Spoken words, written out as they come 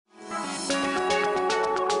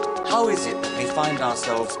How is it that we find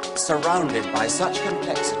ourselves surrounded by such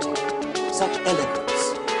complexity, such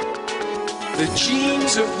elegance? The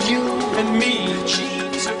genes of you and me, the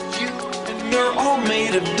genes of you and me, we're all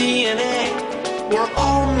made of DNA. We're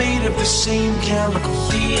all made of the same chemical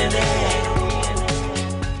DNA.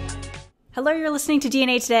 Hello, you're listening to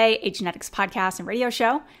DNA Today, a genetics podcast and radio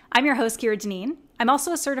show. I'm your host, Kira Deneen. I'm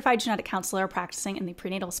also a certified genetic counselor practicing in the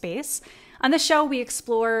prenatal space. On this show, we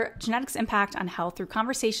explore genetics' impact on health through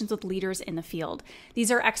conversations with leaders in the field.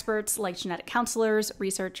 These are experts like genetic counselors,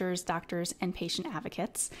 researchers, doctors, and patient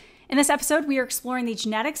advocates. In this episode, we are exploring the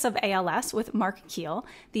genetics of ALS with Mark Kiel,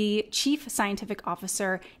 the Chief Scientific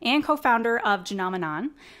Officer and co-founder of Genomenon.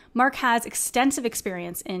 Mark has extensive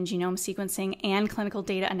experience in genome sequencing and clinical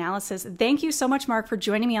data analysis. Thank you so much, Mark, for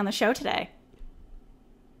joining me on the show today.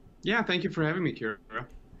 Yeah, thank you for having me, Kira.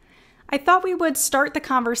 I thought we would start the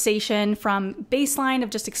conversation from baseline of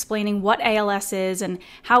just explaining what ALS is and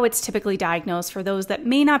how it's typically diagnosed for those that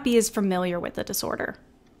may not be as familiar with the disorder.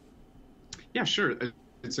 Yeah, sure.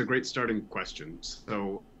 It's a great starting question.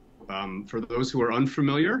 So for those who are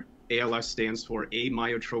unfamiliar, ALS stands for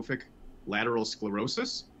amyotrophic lateral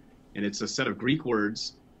sclerosis, and it's a set of Greek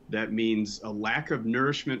words that means a lack of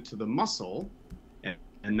nourishment to the muscle,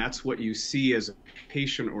 and that's what you see as a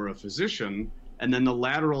patient or a physician. And then the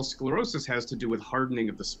lateral sclerosis has to do with hardening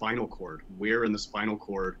of the spinal cord. Where in the spinal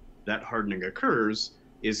cord that hardening occurs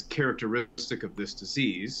is characteristic of this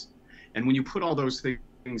disease. And when you put all those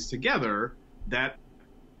things together, that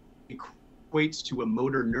equates to a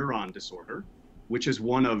motor neuron disorder, which is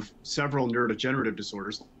one of several neurodegenerative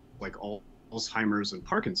disorders like Alzheimer's and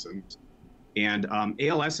Parkinson's. And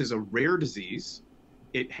ALS is a rare disease.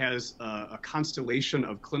 It has a constellation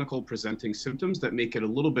of clinical presenting symptoms that make it a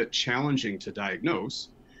little bit challenging to diagnose.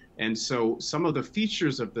 And so some of the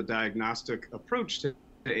features of the diagnostic approach to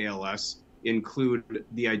ALS include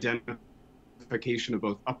the identification of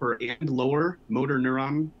both upper and lower motor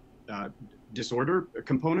neuron disorder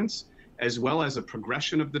components, as well as a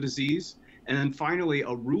progression of the disease. And then finally,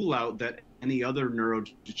 a rule out that any other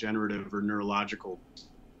neurodegenerative or neurological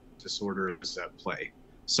disorder is at play.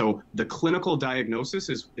 So the clinical diagnosis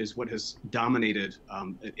is what has dominated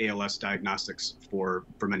ALS diagnostics for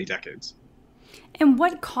many decades. And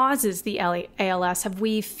what causes the ALS? Have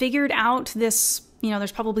we figured out this?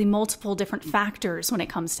 There's probably multiple different factors when it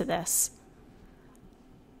comes to this.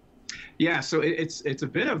 Yeah, so it's a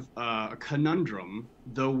bit of a conundrum,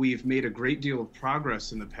 though we've made a great deal of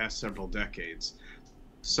progress in the past several decades.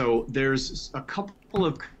 So there's a couple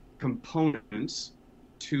of components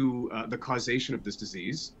to the causation of this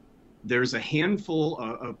disease. There's a handful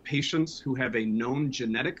of patients who have a known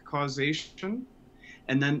genetic causation,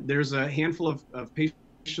 and then there's a handful of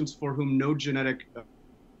patients for whom no genetic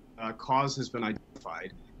cause has been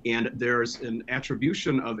identified. And there's an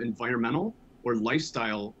attribution of environmental or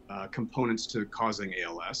lifestyle components to causing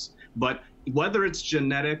ALS. But whether it's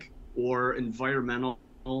genetic or environmental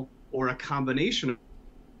or a combination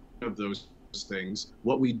of those things,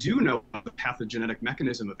 what we do know about the pathogenetic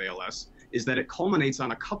mechanism of ALS is that it culminates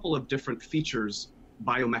on a couple of different features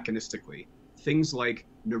biomechanistically. Things like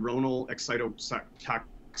neuronal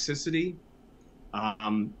excitotoxicity,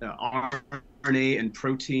 RNA and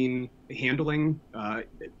protein handling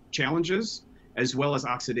challenges, as well as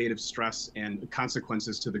oxidative stress and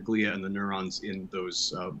consequences to the glia and the neurons in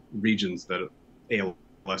those regions that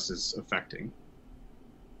ALS is affecting.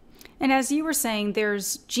 And as you were saying,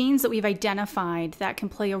 there's genes that we've identified that can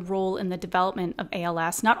play a role in the development of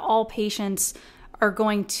ALS. Not all patients are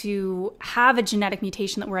going to have a genetic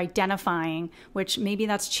mutation that we're identifying, which maybe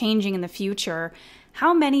that's changing in the future.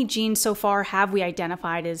 How many genes so far have we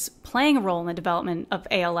identified as playing a role in the development of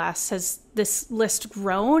ALS? Has this list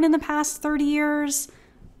grown in the past 30 years?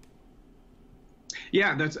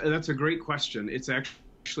 Yeah, that's a great question. It's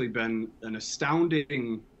actually been an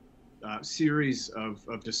astounding series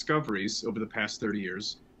of discoveries over the past 30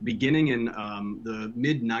 years, beginning in the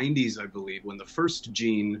mid-90s, I believe, when the first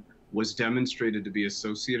gene was demonstrated to be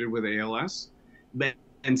associated with ALS.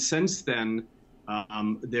 And since then,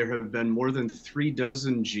 there have been more than 36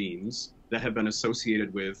 genes that have been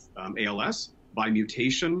associated with ALS by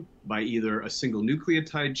mutation, by either a single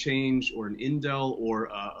nucleotide change or an indel or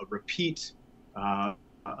a repeat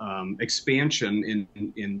expansion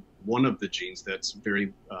in one of the genes that's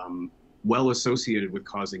very well associated with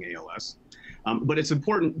causing ALS. But it's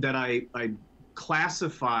important that I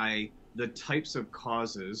classify the types of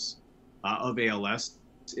causes of ALS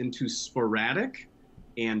into sporadic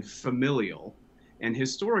and familial. And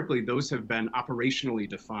historically, those have been operationally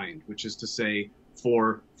defined, which is to say,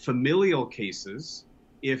 for familial cases,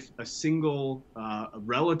 if a single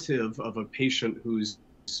relative of a patient who's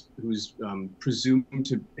who's presumed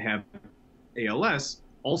to have ALS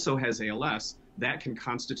also has ALS, that can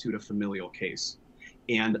constitute a familial case.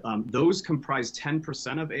 And those comprise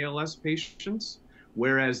 10% of ALS patients,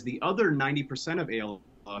 whereas the other 90% of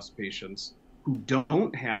ALS patients who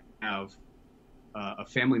don't have a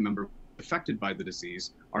family member affected by the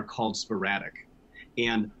disease are called sporadic.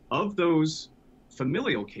 And of those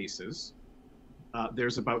familial cases,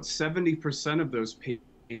 there's about 70% of those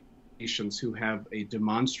patients who have a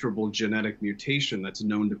demonstrable genetic mutation that's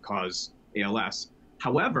known to cause ALS.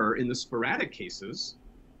 However, in the sporadic cases,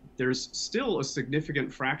 there's still a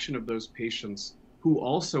significant fraction of those patients who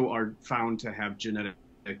also are found to have genetic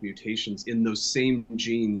mutations in those same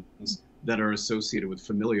genes that are associated with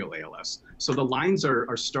familial ALS. So the lines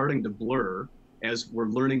are starting to blur as we're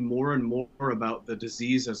learning more and more about the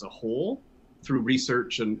disease as a whole through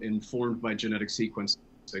research and informed by genetic sequencing,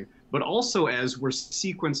 but also as we're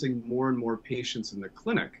sequencing more and more patients in the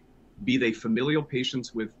clinic, be they familial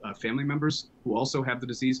patients with family members who also have the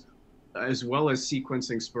disease, as well as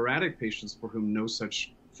sequencing sporadic patients for whom no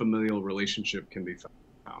such familial relationship can be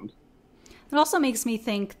found. It also makes me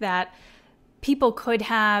think that people could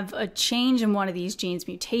have a change in one of these genes,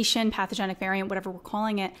 mutation, pathogenic variant, whatever we're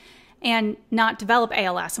calling it, and not develop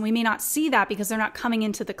ALS. And we may not see that because they're not coming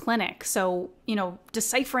into the clinic. So,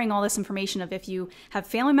 deciphering all this information of if you have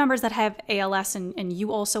family members that have ALS and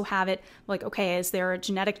you also have it, like, okay, is there a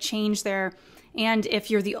genetic change there? And if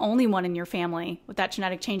you're the only one in your family with that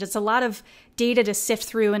genetic change, it's a lot of data to sift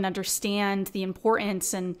through and understand the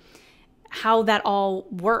importance and how that all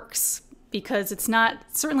works, because it's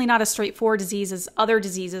certainly not a straightforward disease as other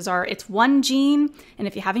diseases are. It's one gene, and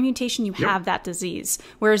if you have a mutation, you have that disease.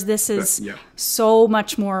 Whereas this is so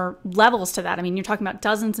much more levels to that. I mean, you're talking about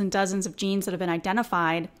dozens and dozens of genes that have been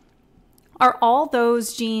identified. Are all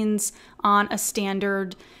those genes on a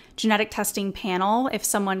standard genetic testing panel? If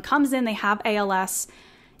someone comes in, they have ALS,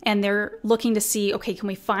 and they're looking to see, okay, can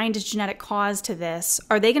we find a genetic cause to this?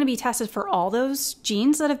 Are they going to be tested for all those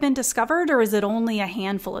genes that have been discovered, or is it only a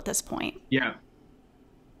handful at this point? Yeah,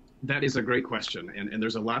 that is a great question. And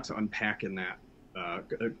there's a lot to unpack in that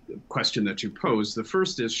question that you posed. The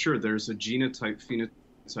first is, sure, there's a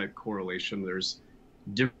genotype-phenotype correlation. There's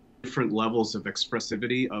different levels of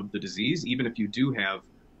expressivity of the disease. Even if you do have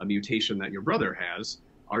a mutation that your brother has,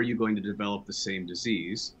 are you going to develop the same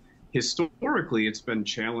disease? Historically, it's been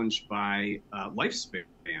challenged by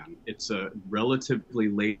lifespan. It's a relatively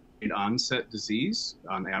late onset disease,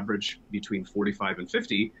 on average between 45 and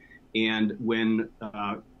 50. And when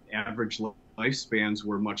average lifespans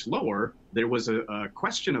were much lower, there was a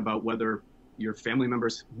question about whether your family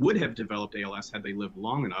members would have developed ALS had they lived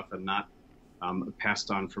long enough and not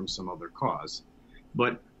passed on from some other cause.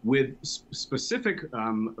 But with specific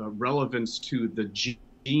relevance to the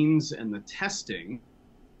genes and the testing,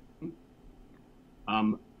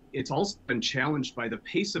 it's also been challenged by the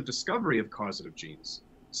pace of discovery of causative genes.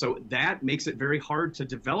 So that makes it very hard to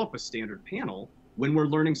develop a standard panel when we're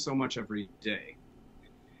learning so much every day.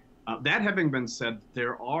 That having been said,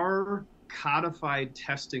 there are codified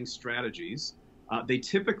testing strategies. They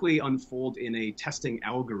typically unfold in a testing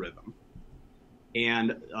algorithm.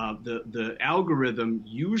 And the algorithm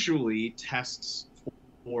usually tests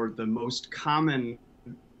for the most common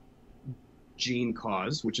gene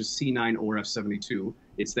cause, which is C9orf72.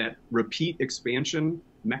 It's that repeat expansion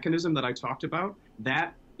mechanism that I talked about.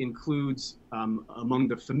 That includes, among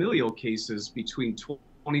the familial cases, between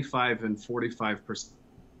 25 and 45%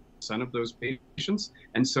 of those patients.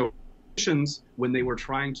 And so physicians, when they were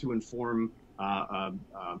trying to inform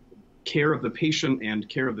care of the patient and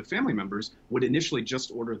care of the family members, would initially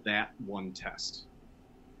just order that one test.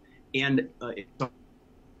 And it's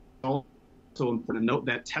also important to note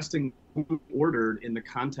that testing ordered in the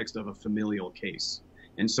context of a familial case.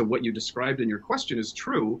 And so what you described in your question is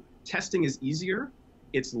true. Testing is easier.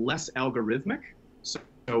 It's less algorithmic. So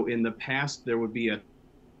in the past, there would be a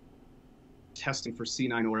testing for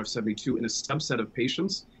C9orf72 in a subset of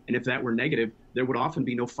patients. And if that were negative, there would often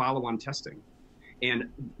be no follow-on testing. And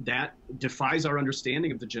that defies our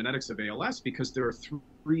understanding of the genetics of ALS, because there are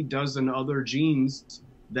 3 dozen other genes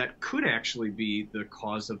that could actually be the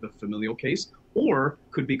cause of the familial case or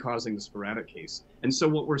could be causing the sporadic case. And so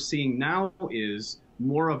what we're seeing now is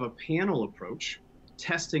more of a panel approach,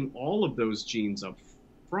 testing all of those genes up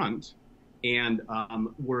front, and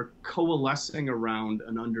we're coalescing around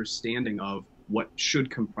an understanding of what should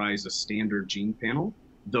comprise a standard gene panel,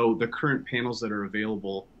 though the current panels that are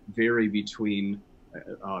available vary between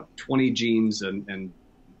 20 genes and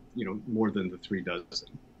more than the 3 dozen.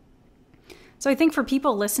 So I think for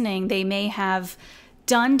people listening, they may have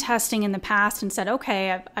done testing in the past and said,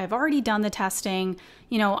 okay, I've already done the testing,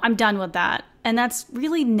 I'm done with that. And that's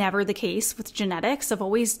really never the case with genetics, of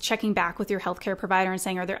always checking back with your healthcare provider and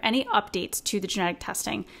saying, are there any updates to the genetic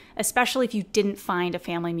testing, especially if you didn't find a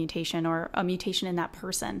family mutation or a mutation in that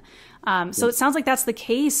person. So it sounds like that's the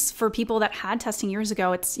case for people that had testing years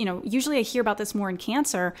ago. It's, usually I hear about this more in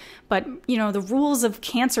cancer, but, the rules of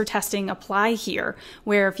cancer testing apply here,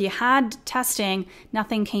 where if you had testing,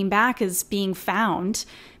 nothing came back as being found,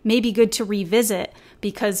 may be good to revisit,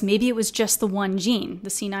 because maybe it was just the one gene, the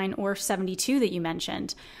C9orf72 that you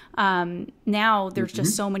mentioned. Now there's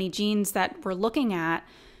just so many genes that we're looking at.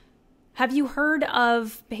 Have you heard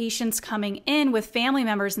of patients coming in with family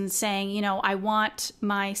members and saying, I want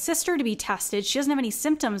my sister to be tested. She doesn't have any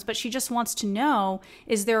symptoms, but she just wants to know,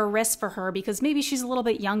 is there a risk for her? Because maybe she's a little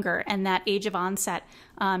bit younger and that age of onset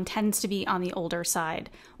tends to be on the older side.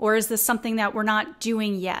 Or is this something that we're not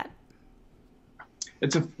doing yet?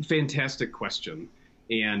 It's a fantastic question,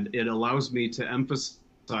 and it allows me to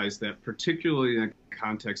emphasize that, particularly in the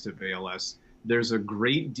context of ALS, there's a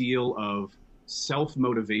great deal of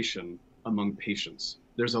self-motivation among patients.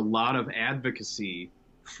 There's a lot of advocacy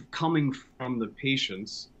coming from the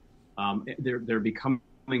patients. They're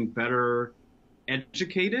becoming better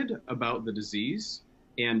educated about the disease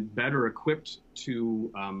and better equipped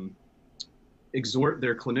to exhort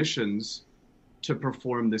their clinicians to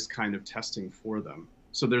perform this kind of testing for them.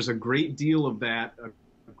 So there's a great deal of that, a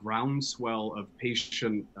groundswell of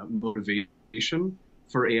patient motivation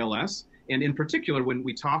for ALS. And in particular, when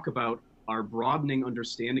we talk about our broadening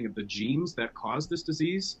understanding of the genes that cause this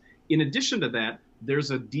disease, in addition to that, there's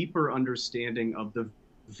a deeper understanding of the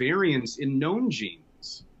variants in known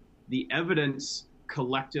genes, the evidence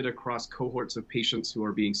collected across cohorts of patients who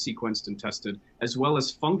are being sequenced and tested, as well as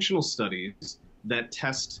functional studies that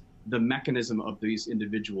test the mechanism of these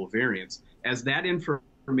individual variants. As that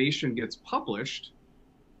information gets published,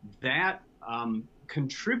 that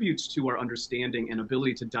contributes to our understanding and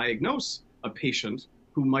ability to diagnose a patient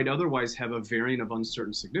who might otherwise have a variant of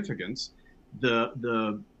uncertain significance.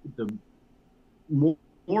 The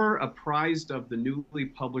more apprised of the newly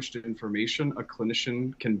published information a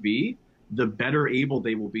clinician can be, the better able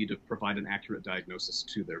they will be to provide an accurate diagnosis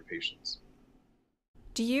to their patients.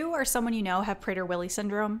 Do you or someone you know have Prader-Willi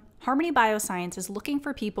syndrome? Harmony Bioscience is looking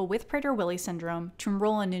for people with Prader-Willi syndrome to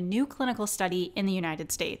enroll in a new clinical study in the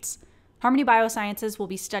United States. Harmony Biosciences will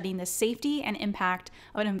be studying the safety and impact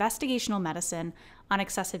of an investigational medicine on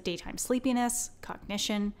excessive daytime sleepiness,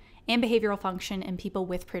 cognition, and behavioral function in people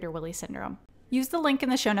with Prader-Willi syndrome. Use the link in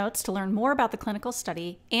the show notes to learn more about the clinical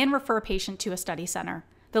study and refer a patient to a study center.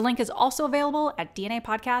 The link is also available at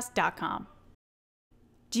dnapodcast.com.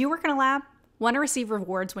 Do you work in a lab? Want to receive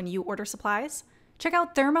rewards when you order supplies? Check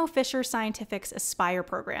out Thermo Fisher Scientific's Aspire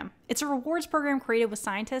program. It's a rewards program created with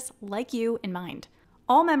scientists like you in mind.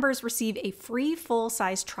 All members receive a free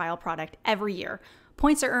full-size trial product every year.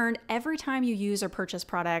 Points are earned every time you use or purchase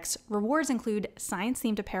products. Rewards include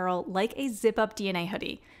science-themed apparel like a zip-up DNA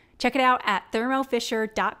hoodie. Check it out at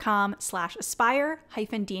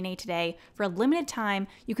thermofisher.com/aspire-DNA today. For a limited time,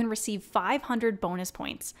 you can receive 500 bonus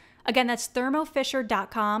points. Again, that's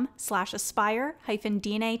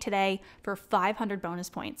thermofisher.com/aspire-DNA today for 500 bonus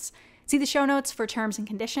points. See the show notes for terms and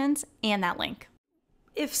conditions and that link.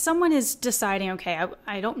 If someone is deciding, okay,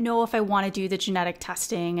 I don't know if I want to do the genetic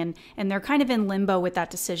testing and they're kind of in limbo with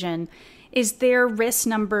that decision, is there risk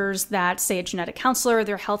numbers that, say, a genetic counselor or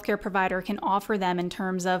their healthcare provider can offer them in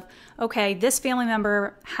terms of, okay, this family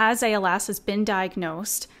member has ALS, has been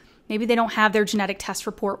diagnosed, maybe they don't have their genetic test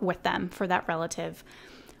report with them for that relative.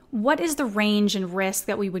 What is the range and risk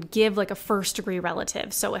that we would give like a first degree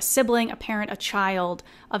relative? So a sibling, a parent, a child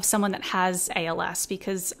of someone that has ALS,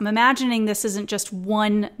 because I'm imagining this isn't just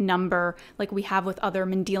one number like we have with other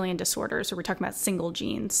Mendelian disorders where we're talking about single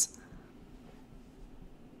genes.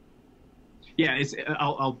 Yeah,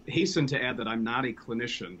 I'll hasten to add that I'm not a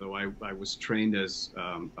clinician, though I was trained as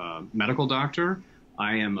a medical doctor.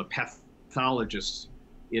 I am a pathologist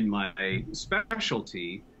in my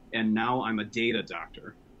specialty, and now I'm a data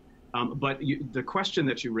doctor. But the question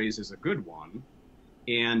that you raise is a good one,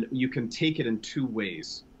 and you can take it in two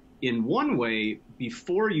ways. In one way,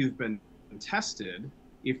 before you've been tested,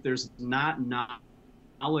 if there's not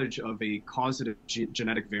knowledge of a causative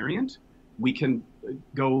genetic variant, we can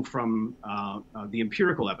go from the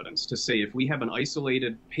empirical evidence to say, if we have an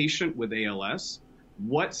isolated patient with ALS,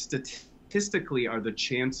 what statistically are the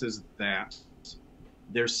chances that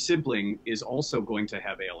their sibling is also going to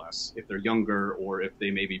have ALS if they're younger or if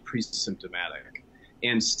they may be pre-symptomatic?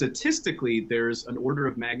 And statistically, there's an order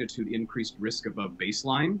of magnitude increased risk above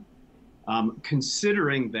baseline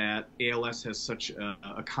considering that ALS has such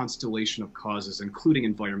a constellation of causes, including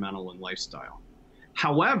environmental and lifestyle.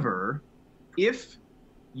 However, if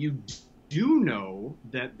you do know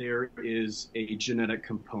that there is a genetic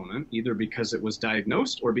component, either because it was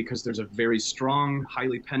diagnosed or because there's a very strong,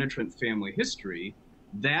 highly penetrant family history,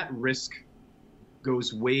 that risk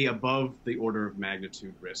goes way above the order of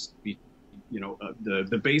magnitude risk. The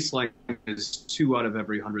baseline is 2 out of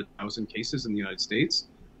every 100,000 cases in the United States,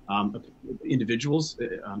 individuals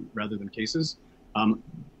rather than cases.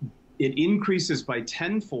 It increases by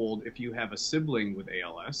tenfold if you have a sibling with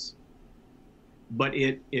ALS, but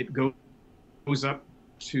it goes up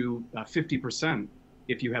to 50%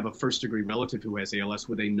 if you have a first-degree relative who has ALS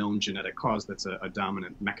with a known genetic cause that's a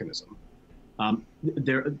dominant mechanism.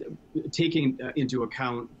 They're taking into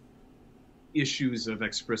account issues of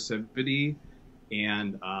expressivity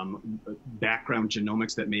and background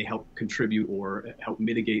genomics that may help contribute or help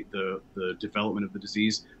mitigate the development of the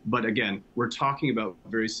disease. But again, we're talking about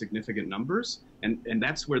very significant numbers, and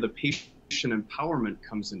that's where the patient empowerment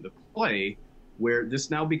comes into play, where this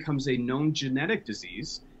now becomes a known genetic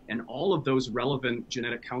disease, and all of those relevant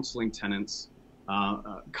genetic counseling tenets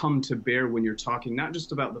come to bear when you're talking not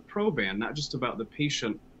just about the proband, not just about the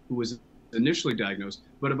patient who was initially diagnosed,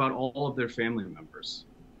 but about all of their family members.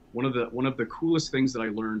 One of the coolest things that I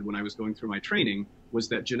learned when I was going through my training was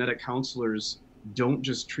that genetic counselors don't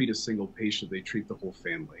just treat a single patient, they treat the whole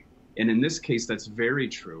family. And in this case, that's very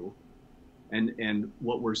true. And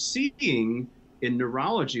what we're seeing in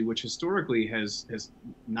neurology, which historically has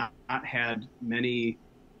not had many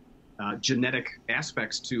genetic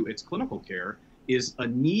aspects to its clinical care, is a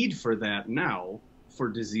need for that now for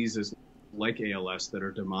diseases like ALS that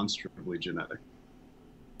are demonstrably genetic.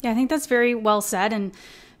 Yeah, I think that's very well said. And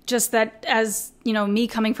just that, as you know, me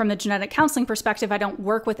coming from the genetic counseling perspective, I don't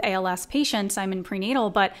work with ALS patients, I'm in prenatal,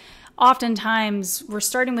 but oftentimes we're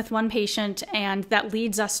starting with one patient and that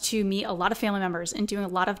leads us to meet a lot of family members and doing a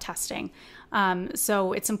lot of testing.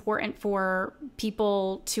 So it's important for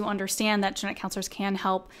people to understand that genetic counselors can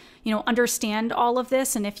help, understand all of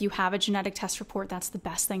this. And if you have a genetic test report, that's the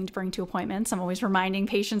best thing to bring to appointments. I'm always reminding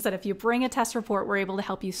patients that if you bring a test report, we're able to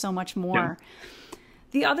help you so much more. Yeah.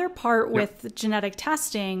 The other part with genetic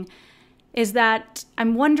testing is that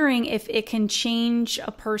I'm wondering if it can change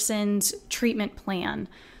a person's treatment plan.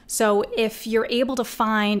 So if you're able to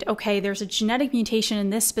find, okay, there's a genetic mutation in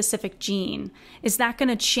this specific gene, is that going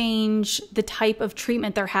to change the type of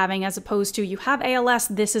treatment they're having, as opposed to you have ALS,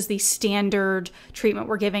 this is the standard treatment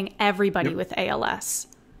we're giving everybody with ALS?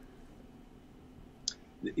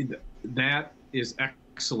 That is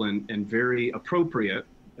excellent and very appropriate,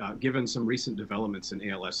 given some recent developments in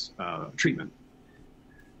ALS treatment.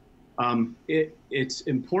 It's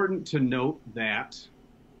important to note that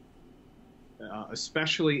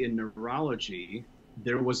especially in neurology,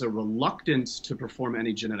 there was a reluctance to perform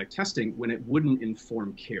any genetic testing when it wouldn't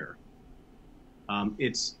inform care.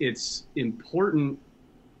 It's important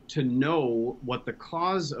to know what the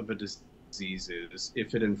cause of a disease is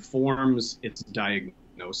if it informs its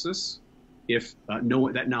diagnosis, if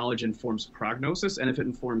that knowledge informs prognosis, and if it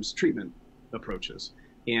informs treatment approaches.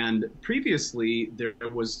 And previously, there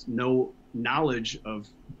was no knowledge of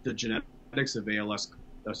the genetics of ALS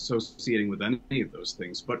associating with any of those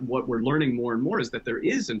things. But what we're learning more and more is that there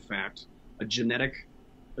is, in fact, a genetic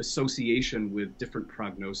association with different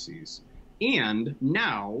prognoses. And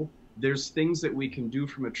now there's things that we can do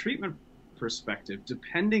from a treatment perspective,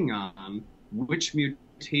 depending on which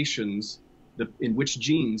mutations in which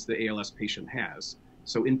genes the ALS patient has.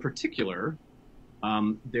 So in particular,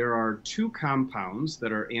 there are 2 compounds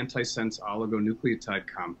that are antisense oligonucleotide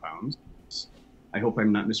compounds. I hope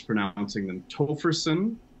I'm not mispronouncing them.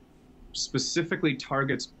 Tofersen specifically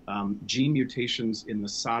targets gene mutations in the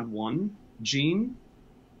SOD1 gene,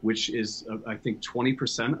 which is, I think,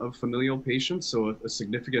 20% of familial patients, so a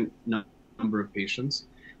significant number of patients.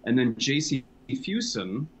 And then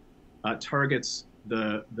JC-fusin targets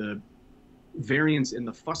the variants in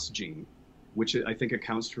the FUS gene, which I think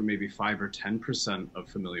accounts for maybe 5 or 10% of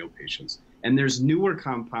familial patients. And there's newer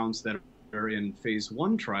compounds that are in phase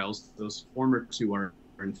 1 trials. Those former 2 are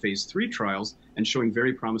in phase 3 trials and showing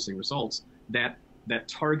very promising results that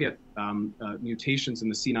target mutations in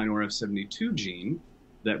the C9orf72 gene,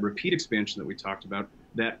 that repeat expansion that we talked about,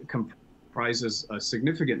 that comprises a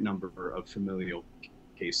significant number of familial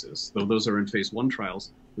cases. Though those are in phase 1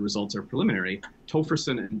 trials, the results are preliminary.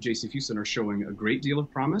 Tofersen and JC-fusin are showing a great deal of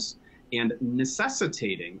promise and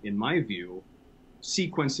necessitating, in my view,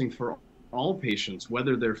 sequencing for all patients,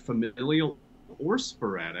 whether they're familial or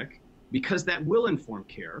sporadic, because that will inform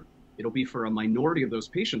care. it'll be for a minority of those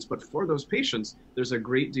patients, but for those patients, there's a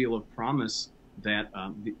great deal of promise that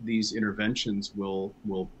these interventions will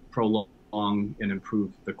prolong and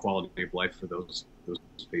improve the quality of life for those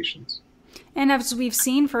patients. And as we've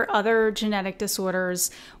seen for other genetic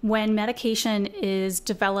disorders, when medication is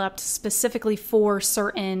developed specifically for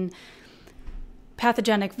certain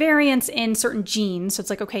pathogenic variants in certain genes, so it's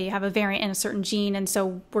like, okay, you have a variant in a certain gene, and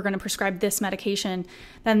so we're going to prescribe this medication,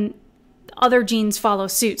 then other genes follow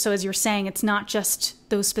suit. So as you're saying, it's not just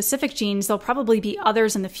those specific genes, there'll probably be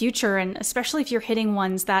others in the future, and especially if you're hitting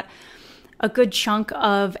ones that a good chunk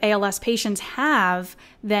of ALS patients have,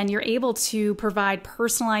 then you're able to provide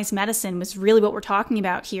personalized medicine, was really what we're talking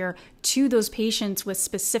about here, to those patients with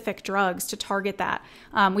specific drugs to target that.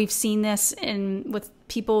 We've seen this with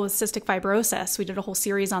people with cystic fibrosis. We did a whole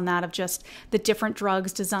series on that of just the different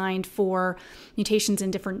drugs designed for mutations in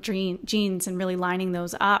different genes and really lining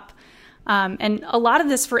those up. And a lot of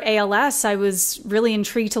this for ALS, I was really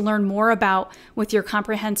intrigued to learn more about with your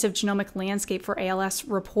comprehensive genomic landscape for ALS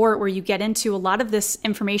report, where you get into a lot of this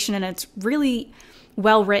information, and it's really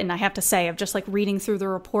well written, I have to say, of just like reading through the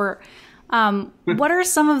report. What are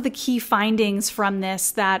some of the key findings from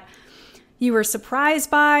this that you were surprised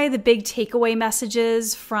by, the big takeaway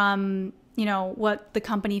messages from, what the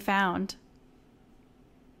company found?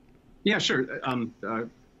 Yeah, sure.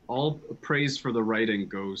 All praise for the writing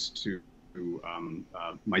goes to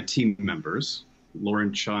my team members.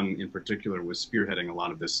 Lauren Chun, in particular, was spearheading a lot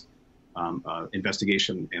of this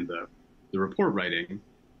investigation and the report writing.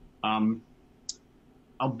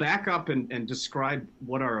 I'll back up and describe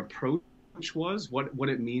what our approach was, what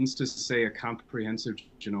it means to say a comprehensive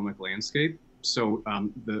genomic landscape. So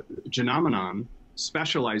the Genomenon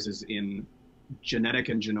specializes in genetic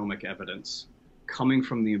and genomic evidence coming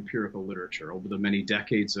from the empirical literature over the many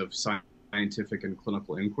decades of scientific and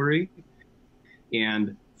clinical inquiry.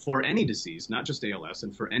 And for any disease, not just ALS,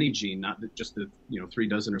 and for any gene, not just the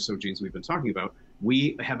 36 or so genes we've been talking about,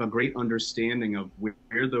 we have a great understanding of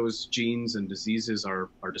where those genes and diseases are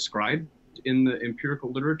described in the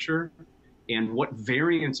empirical literature, and what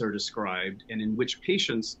variants are described, and in which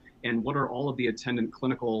patients, and what are all of the attendant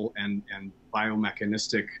clinical and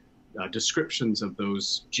biomechanistic descriptions of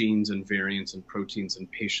those genes and variants and proteins in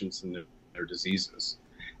patients and their diseases.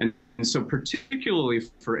 And so particularly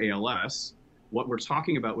for ALS, what we're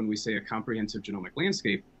talking about when we say a comprehensive genomic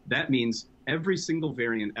landscape, that means every single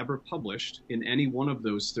variant ever published in any one of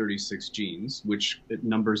those 36 genes, which it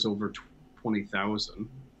numbers over 20,000,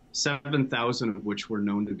 7,000 of which were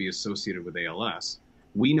known to be associated with ALS.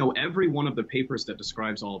 We know every one of the papers that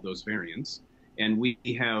describes all of those variants, and we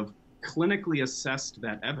have clinically assessed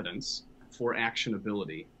that evidence for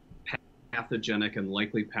actionability, pathogenic and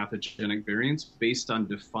likely pathogenic variants based on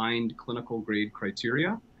defined clinical grade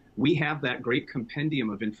criteria. We have that great compendium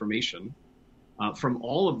of information from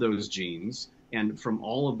all of those genes and from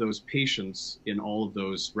all of those patients in all of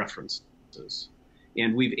those references.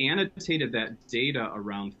 And we've annotated that data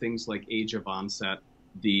around things like age of onset,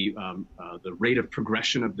 the rate of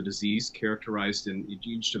progression of the disease characterized in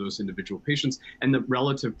each of those individual patients, and the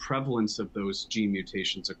relative prevalence of those gene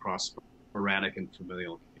mutations across sporadic and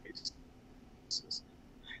familial cases.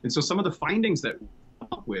 And so some of the findings that we come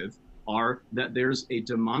up with are that there's a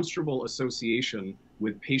demonstrable association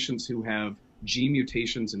with patients who have gene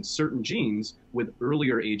mutations in certain genes with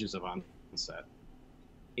earlier ages of onset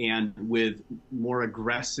and with more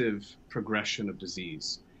aggressive progression of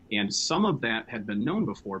disease. And some of that had been known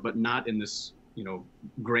before, but not in this,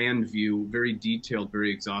 grand view, very detailed,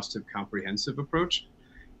 very exhaustive, comprehensive approach.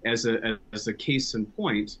 As a case in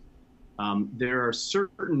point, there are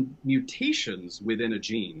certain mutations within a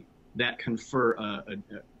gene that confer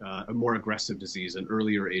a more aggressive disease, an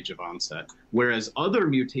earlier age of onset, whereas other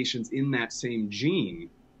mutations in that same gene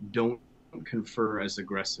don't confer as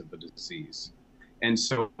aggressive a disease. And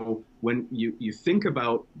so when you think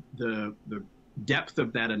about the depth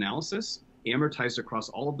of that analysis, amortized across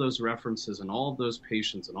all of those references and all of those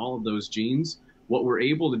patients and all of those genes, what we're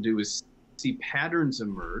able to do is see patterns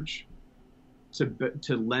emerge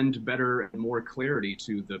to lend better and more clarity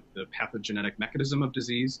to the pathogenetic mechanism of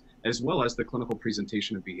disease, as well as the clinical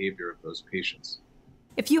presentation and behavior of those patients.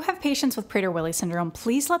 If you have patients with Prader-Willi syndrome,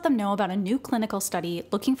 please let them know about a new clinical study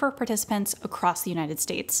looking for participants across the United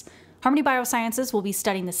States. Harmony Biosciences will be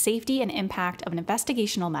studying the safety and impact of an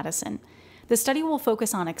investigational medicine. The study will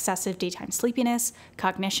focus on excessive daytime sleepiness,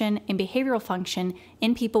 cognition, and behavioral function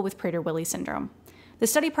in people with Prader-Willi syndrome. The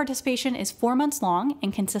study participation is 4 months long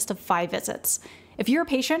and consists of 5 visits. If you're a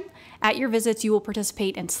patient, at your visits you will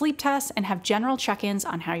participate in sleep tests and have general check-ins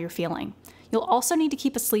on how you're feeling. You'll also need to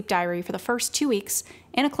keep a sleep diary for the first 2 weeks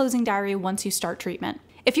and a closing diary once you start treatment.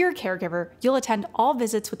 If you're a caregiver, you'll attend all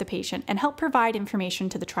visits with the patient and help provide information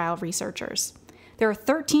to the trial researchers. There are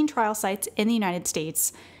 13 trial sites in the United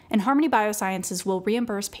States, and Harmony Biosciences will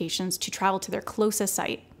reimburse patients to travel to their closest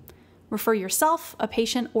site. Refer yourself, a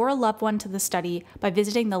patient, or a loved one to the study by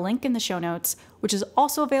visiting the link in the show notes, which is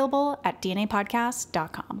also available at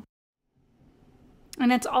dnapodcast.com.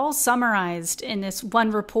 And it's all summarized in this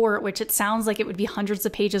one report, which it sounds like it would be hundreds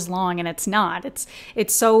of pages long, and it's not.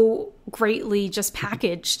 It's so greatly just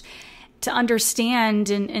packaged to understand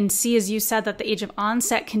and see, as you said, that the age of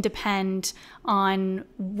onset can depend on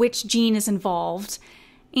which gene is involved.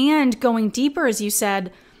 And going deeper, as you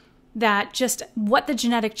said, that just what the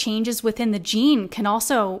genetic changes within the gene can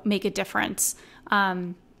also make a difference.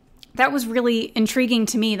 That was really intriguing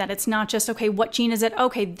to me, that it's not just, okay, what gene is it?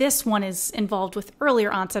 Okay, this one is involved with earlier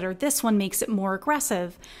onset, or this one makes it more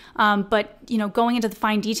aggressive. But, going into the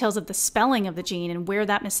fine details of the spelling of the gene and where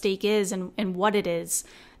that mistake is and what it is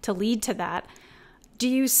to lead to that. Do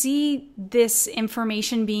you see this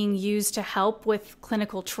information being used to help with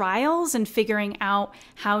clinical trials and figuring out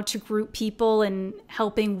how to group people and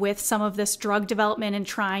helping with some of this drug development and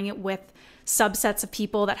trying it with subsets of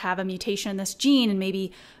people that have a mutation in this gene, and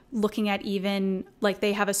maybe looking at even like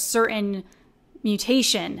they have a certain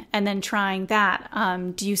mutation and then trying that?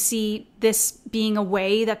 Do you see this being a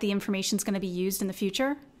way that the information is going to be used in the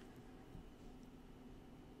future?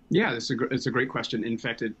 Yeah, it's a great question. In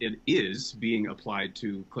fact, it is being applied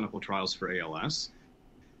to clinical trials for ALS.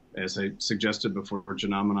 As I suggested before,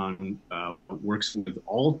 Genomenon works with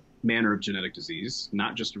all manner of genetic disease,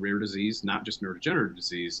 not just rare disease, not just neurodegenerative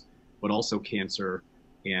disease, but also cancer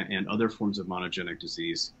and other forms of monogenic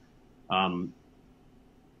disease.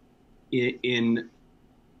 In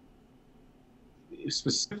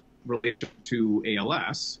specific relation to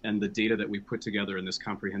ALS and the data that we put together in this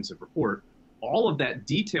comprehensive report, all of that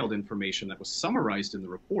detailed information that was summarized in the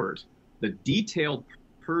report, the detailed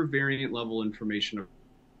per variant level information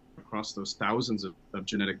across those thousands of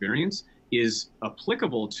genetic variants, is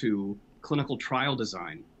applicable to clinical trial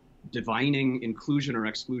design, defining inclusion or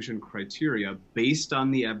exclusion criteria based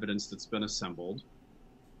on the evidence that's been assembled,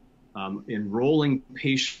 enrolling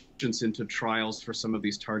patients into trials for some of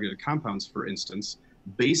these targeted compounds, for instance,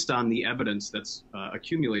 based on the evidence that's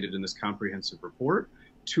accumulated in this comprehensive report,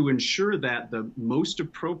 to ensure that the most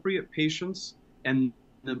appropriate patients and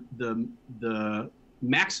the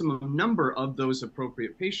maximum number of those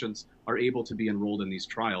appropriate patients are able to be enrolled in these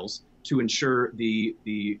trials, to ensure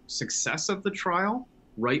the success of the trial,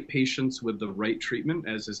 right patients with the right treatment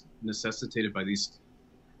as is necessitated by these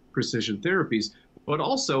precision therapies, but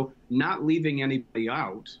also not leaving anybody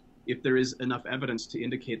out if there is enough evidence to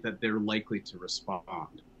indicate that they're likely to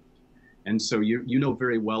respond. And so you know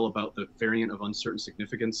very well about the variant of uncertain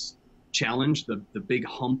significance challenge, the big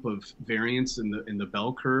hump of variants in the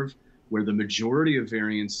bell curve, where the majority of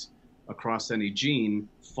variants across any gene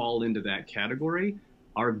fall into that category.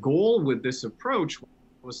 Our goal with this approach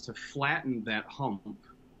was to flatten that hump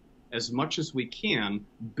as much as we can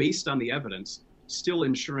based on the evidence, still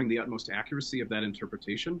ensuring the utmost accuracy of that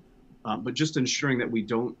interpretation, but just ensuring that we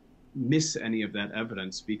don't miss any of that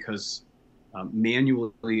evidence, because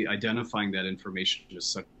manually identifying that information is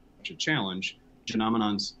such a challenge.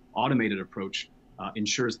 Genomenon's automated approach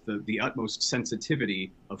ensures the utmost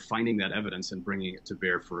sensitivity of finding that evidence and bringing it to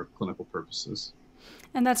bear for clinical purposes.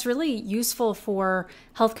 And that's really useful for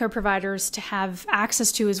healthcare providers to have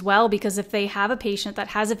access to as well, because if they have a patient that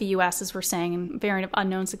has a VUS, as we're saying, variant of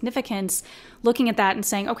unknown significance, looking at that and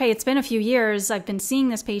saying, okay, it's been a few years, I've been seeing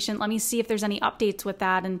this patient, let me see if there's any updates with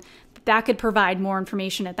that, and that could provide more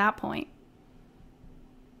information at that point.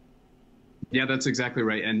 Yeah, that's exactly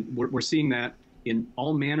right. And we're seeing that in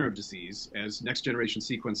all manner of disease as next generation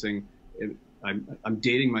sequencing. I'm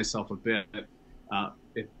dating myself a bit.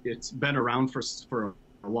 It's been around for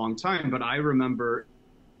a long time, but I remember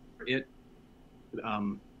it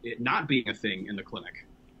not being a thing in the clinic.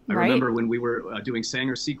 I remember when we were doing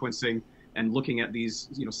Sanger sequencing and looking at these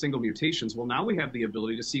single mutations. Well, now we have the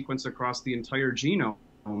ability to sequence across the entire genome,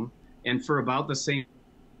 and for about the same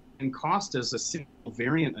cost as a single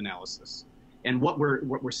variant analysis. And what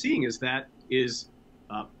we're seeing is that is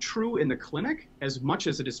true in the clinic as much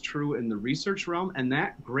as it is true in the research realm, and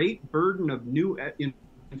that great burden of new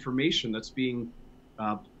information that's being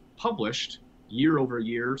published year over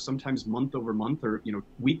year, sometimes month over month, or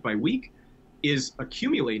week by week, is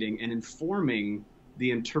accumulating and informing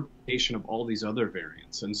the interpretation of all these other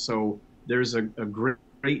variants. And so there's a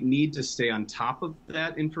great need to stay on top of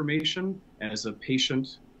that information as a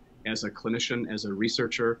patient, as a clinician, as a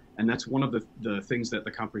researcher. And that's one of the things that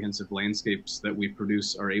the comprehensive landscapes that we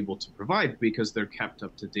produce are able to provide, because they're kept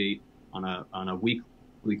up to date on a weekly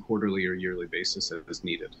weekly, quarterly, or yearly basis as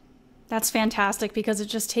needed. That's fantastic because it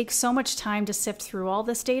just takes so much time to sift through all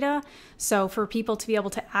this data. So for people to be able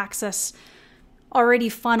to access already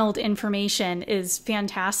funneled information is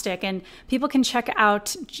fantastic. And people can check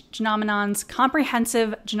out Genomenon's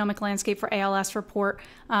comprehensive genomic landscape for ALS report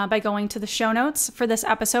by going to the show notes for this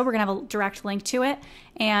episode. We're going to have a direct link to it.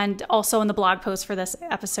 And also in the blog post for this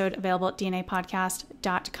episode available at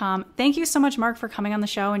dnapodcast.com. Thank you so much, Mark, for coming on the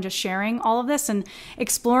show and just sharing all of this and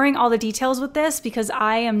exploring all the details with this, because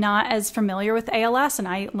I am not as familiar with ALS and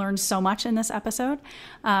I learned so much in this episode.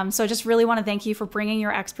 So I just really want to thank you for bringing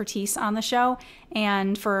your expertise on the show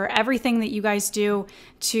and for everything that you guys do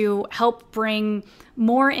to help bring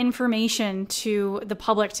more information to the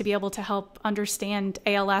public to be able to help understand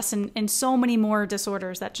ALS and so many more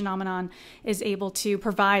disorders that Genomenon is able to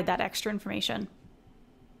provide that extra information.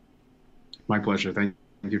 My pleasure. Thank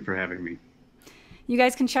you for having me. You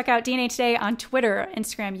guys can check out DNA Today on Twitter,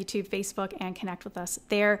 Instagram, YouTube, Facebook, and connect with us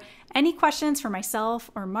there. Any questions for myself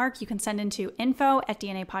or Mark, you can send into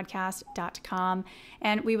info@dnapodcast.com.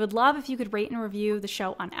 And we would love if you could rate and review the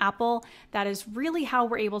show on Apple. That is really how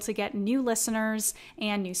we're able to get new listeners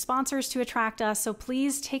and new sponsors to attract us. So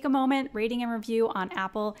please take a moment, rating and review on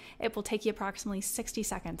Apple. It will take you approximately 60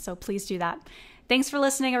 seconds. So please do that. Thanks for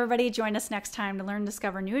listening, everybody. Join us next time to learn and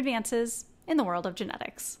discover new advances in the world of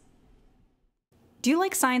genetics. Do you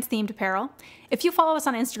like science-themed apparel? If you follow us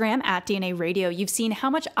on Instagram at DNA Radio, you've seen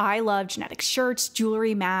how much I love genetic shirts,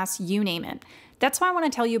 jewelry, masks, you name it. That's why I want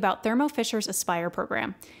to tell you about Thermo Fisher's Aspire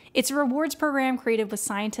program. It's a rewards program created with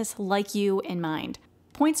scientists like you in mind.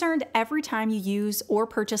 Points earned every time you use or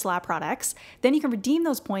purchase lab products. Then you can redeem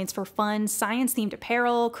those points for fun, science-themed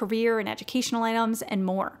apparel, career and educational items, and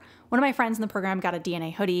more. One of my friends in the program got a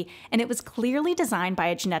DNA hoodie, and it was clearly designed by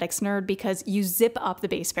a genetics nerd because you zip up the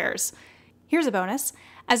base pairs. Here's a bonus.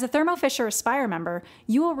 As a Thermo Fisher Aspire member,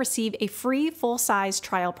 you will receive a free full-size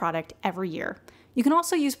trial product every year. You can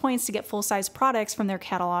also use points to get full-size products from their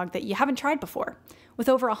catalog that you haven't tried before. With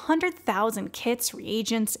over 100,000 kits,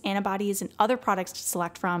 reagents, antibodies, and other products to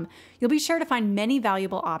select from, you'll be sure to find many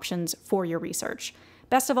valuable options for your research.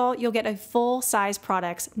 Best of all, you'll get a full-size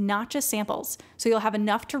products, not just samples, so you'll have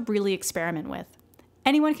enough to really experiment with.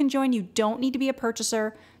 Anyone can join. You don't need to be a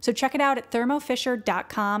purchaser. So check it out at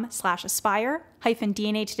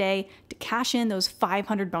thermofisher.com/aspire-DNA today to cash in those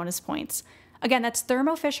 500 bonus points. Again, that's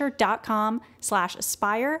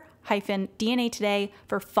thermofisher.com/aspire-DNA today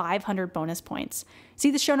for 500 bonus points. See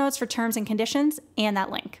the show notes for terms and conditions and that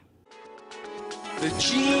link. The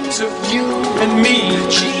genes of you and me, the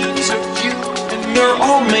genes of you and me, they're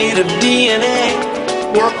all made of DNA.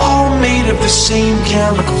 We're all made of the same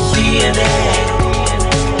chemical DNA.